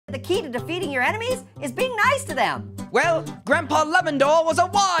The key to defeating your enemies is being nice to them. Well, Grandpa Lemondor was a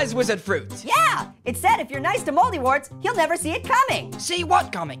wise wizard fruit. Yeah, it said if you're nice to Moldy Warts, he'll never see it coming. See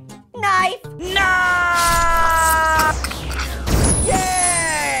what coming? Knife. No!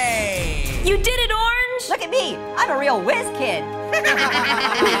 Yay! You did it, Orange! Look at me, I'm a real whiz kid.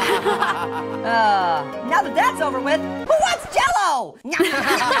 Now that that's over with, who wants Jell-O?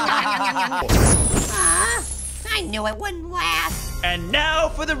 I knew it wouldn't last. And now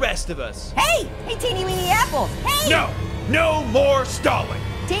for the rest of us. Hey, teeny weeny apples. Hey! No more stalling.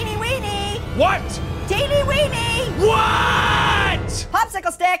 Teeny weeny. What? Teeny weeny. What?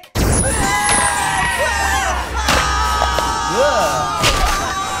 Popsicle stick. Talk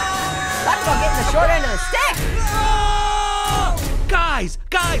about getting the short end of the stick. Guys,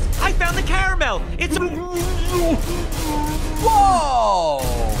 I found the caramel. It's a... Whoa!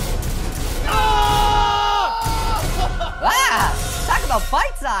 Talk about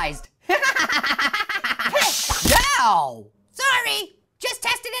bite-sized. Now. Sorry, just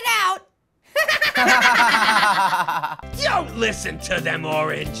testing it out. Don't listen to them,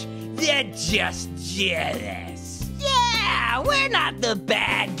 Orange. They're just jealous. Yeah, we're not the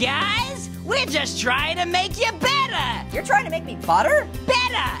bad guys. We're just trying to make you better. You're trying to make me butter?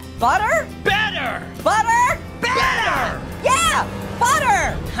 Better. Butter? Better! Butter? Better! Yeah,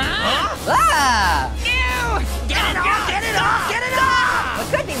 butter. Huh? Ew! Get it off! What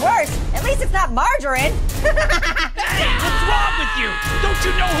could be worse? At least it's not margarine. Hey, what's wrong with you? Don't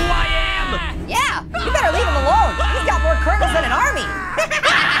you know who I am? Yeah, you better leave him alone. He's got more colonels than an army.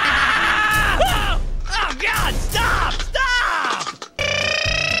 Oh, God, stop!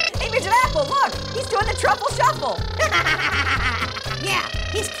 Hey, Midget Apple, look. He's doing the truffle shuffle. Yeah,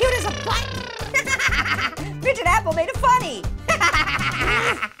 he's cute as a button. Midget Apple made it funny.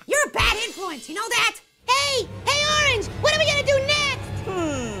 You're a bad influence, you know that? Hey, Orange, what are we gonna do next?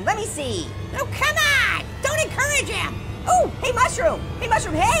 Let me see. Oh, come on, don't encourage him. Oh, hey, Mushroom,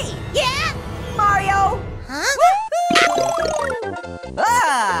 hey. Yeah? Mario. Huh?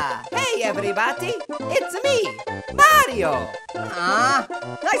 Hey, everybody. It's me, Mario.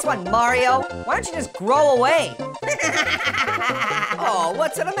 Nice one, Mario. Why don't you just grow away? Oh,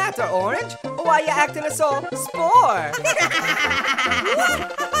 what's the matter, Orange? Why you acting so spore?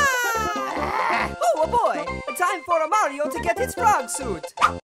 Oh, boy. Time for Mario to get his frog suit.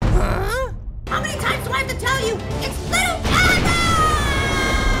 How many times do I have to tell you? It's Little Elmo!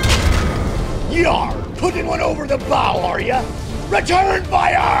 Yar! Putting one over the bow, are ya? Return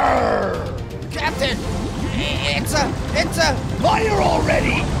fire! Captain, it's a... Fire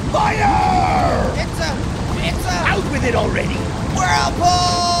already! Fire! It's a... Out with it already! Whirlpool!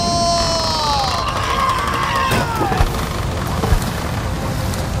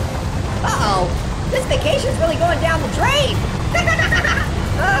 Uh-oh, this vacation's really going down the drain.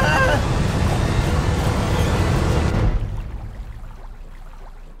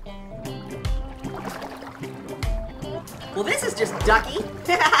 Well, this is just ducky.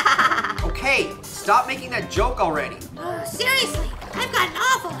 Okay, stop making that joke already. Seriously, I've got an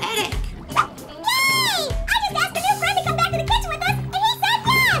awful headache. Yay! I just asked a new friend to come back to the kitchen with us, and he said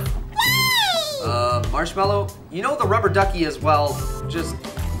yes! Yay! Marshmallow, you know the rubber ducky is, well, just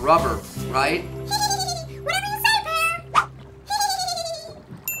rubber, right? Whatever you say, Pear!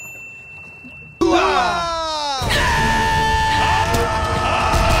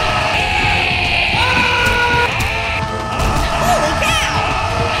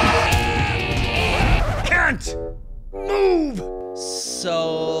 Can't move!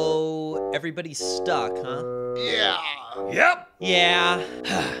 So, everybody's stuck, huh? Yeah. Yep. Yeah.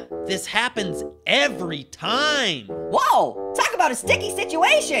 This happens every time. Whoa, talk about a sticky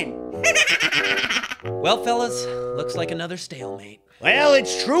situation. Well, fellas, looks like another stalemate. Well,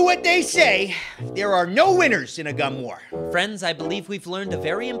 it's true what they say. There are no winners in a gum war. Friends, I believe we've learned a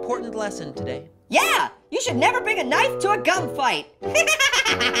very important lesson today. Yeah, you should never bring a knife to a gum fight. What the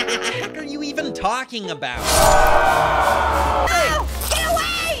heck are you even talking about? Oh, get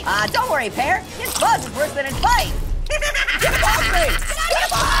away! Don't worry, Pear. This buzz is worse than his bite. Get him off me! Get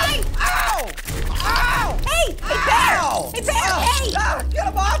him off me! Ow! Ow! Hey, Pear! Ow! Hey, Pear, hey! Get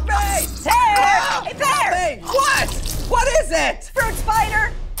him off me! Pear! Ow! Hey, Pear! Hey, what? What is it? Fruit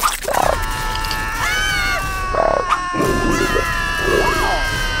spider!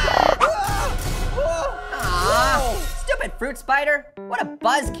 Stupid fruit spider! What a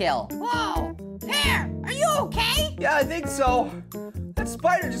buzzkill! Whoa! Pear, are you okay? Yeah, I think so. That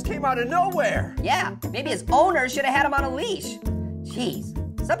spider just came out of nowhere. Yeah, maybe his owner should have had him on a leash. Jeez,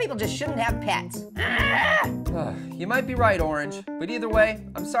 some people just shouldn't have pets. You might be right, Orange. But either way,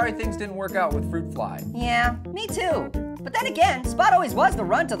 I'm sorry things didn't work out with Fruit Fly. Yeah, me too. But then again, Spot always was the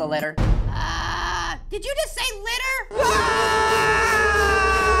runt of the litter. Did you just say litter?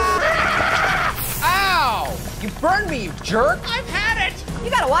 Ow! You burned me, you jerk! I've had it! You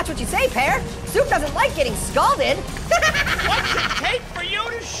gotta watch what you say, Pear. Soup doesn't like getting scalded. What's it take for you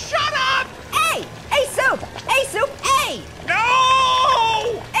to shut up? A! A Soup! A Soup! A!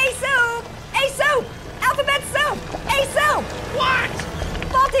 No! A Soup! A Soup! Alphabet Soup! A Soup! What?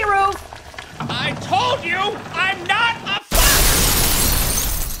 Faulty roof! I told you I'm not a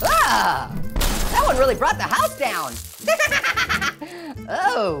fox! Ah! That one really brought the house down.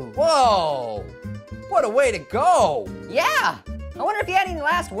 Oh. Whoa! What a way to go! Yeah. I wonder if you had any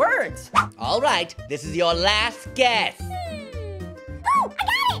last words. All right, this is your last guess. Oh, I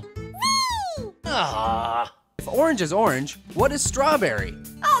got it! Zee! Ah. If orange is orange, what is strawberry?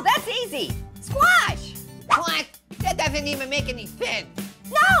 Oh, that's easy. Squash. What? That doesn't even make any sense.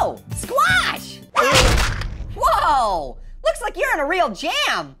 No, squash. Whoa. Looks like you're in a real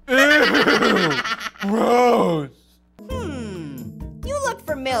jam. Gross! You look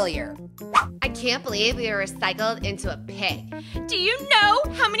familiar. I can't believe we were recycled into a pig. Do you know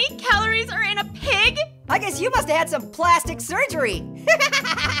how many calories are in a pig? I guess you must have had some plastic surgery.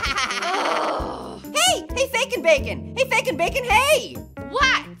 Hey, hey, Fake and Bacon. Hey, Fake and Bacon, hey.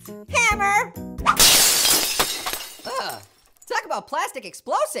 What? Hammer. Talk about plastic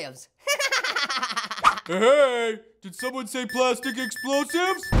explosives. Hey, did someone say plastic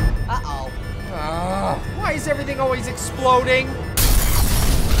explosives? Uh-oh. Why is everything always exploding?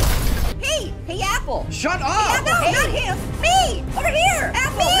 Hey, hey, Apple. Shut Hey, up! Apple, not him. Me, over here.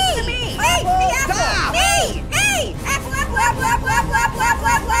 Apple, listen to me. Hey, hey, Apple. Stop. Hey, hey. Apple, Apple, Apple, Apple, Apple, Apple, Apple,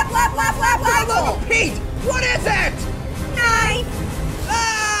 Apple, Apple, Apple, Apple, Apple, For the love Apple. of Pete! What is it? Knife.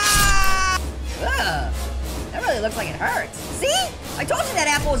 Ugh, that really looks like it hurts. See? I told you that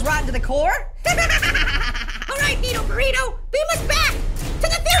apple was rotten to the core. All right, Needle Burrito, beam us back to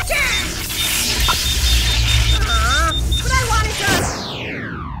the future. But I wanted to.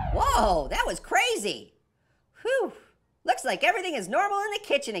 Whoa, that was crazy. Whew. Looks like everything is normal in the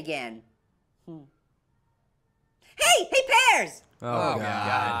kitchen again. Hey, hey, Pears. Oh,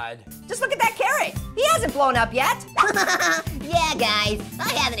 God. Just look at that carrot. He hasn't blown up yet. Yeah, guys,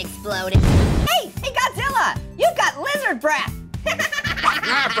 I haven't exploded. Hey, hey, Godzilla, you've got lizard breath.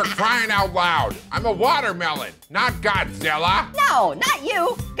 Ah, for crying out loud. I'm a watermelon, not Godzilla. No, not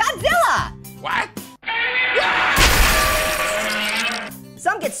you, Godzilla. What?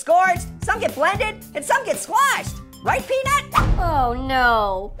 Some get scorched, some get blended, and some get squashed. Right, Peanut? Oh,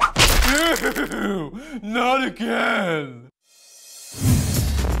 no. Ew, not again.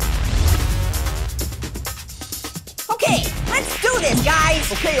 Okay, let's do this,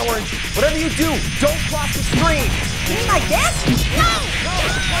 guys. Okay, Orange, whatever you do, don't cross the stream. You need my guess? No! Go!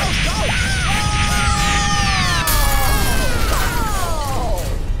 Oh!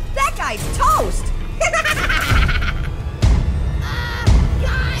 That guy's toast.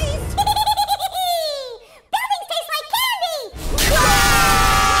 Guys! Buildings taste like candy!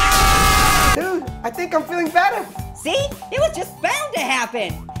 Dude, I think I'm feeling better. See? It was just bound to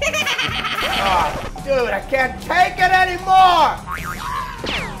happen. Dude, I can't take it anymore!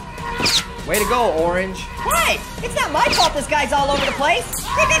 Way to go, Orange. What? It's not my fault this guy's all over the place.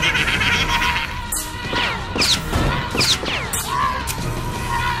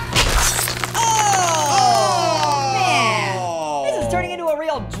 Oh, man. This is turning into a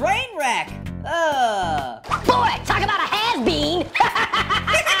real train wreck. Boy, talk about a has-been!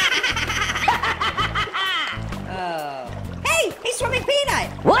 Hey, hey, Swimming Peanut.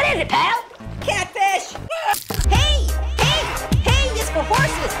 What is it, pal? Catfish. Hey, it's for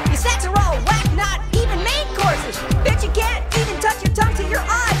horses. Your sets are all whack, not even main courses. Bet you can't even touch your tongue to your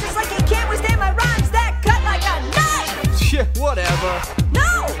eyes, just like you can't withstand my rhymes that cut like a knife. Yeah, whatever.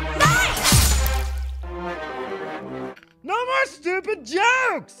 No, knife. No more stupid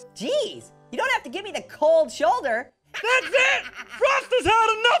jokes! Jeez, you don't have to give me the cold shoulder. That's it! Frosty's had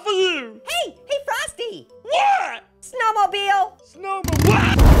enough of you! Hey, Frosty. What? Snowmobile. Snowmobile.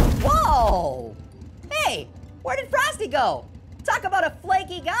 What? Whoa. Hey, where did Frosty go? Talk about a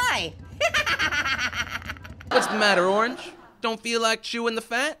flaky guy. What's the matter, Orange? Don't feel like chewing the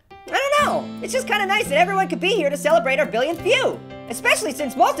fat? I don't know. It's just kind of nice that everyone could be here to celebrate our billionth view. Especially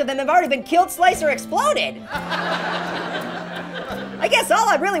since most of them have already been killed, sliced, or exploded. I guess all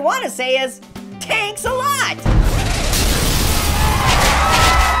I really want to say is, thanks a lot.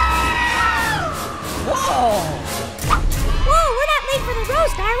 Whoa. Whoa, we're not late for the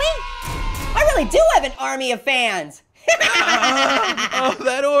roast, are we? I really do have an army of fans. Oh,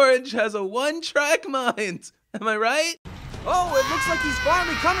 that Orange has a one-track mind. Am I right? Oh, it looks like he's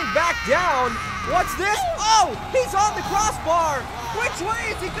finally coming back down. What's this? Oh, he's on the crossbar. Which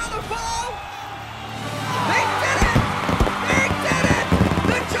way is he gonna fall? They did it! They did it!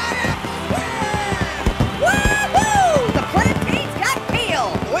 The Giants win! Woo-hoo! The plantains got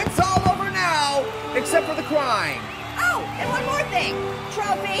peeled. It's all over now, except for the crime. Oh, and one more thing.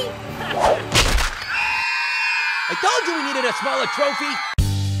 Trophy. I told you we needed a smaller trophy.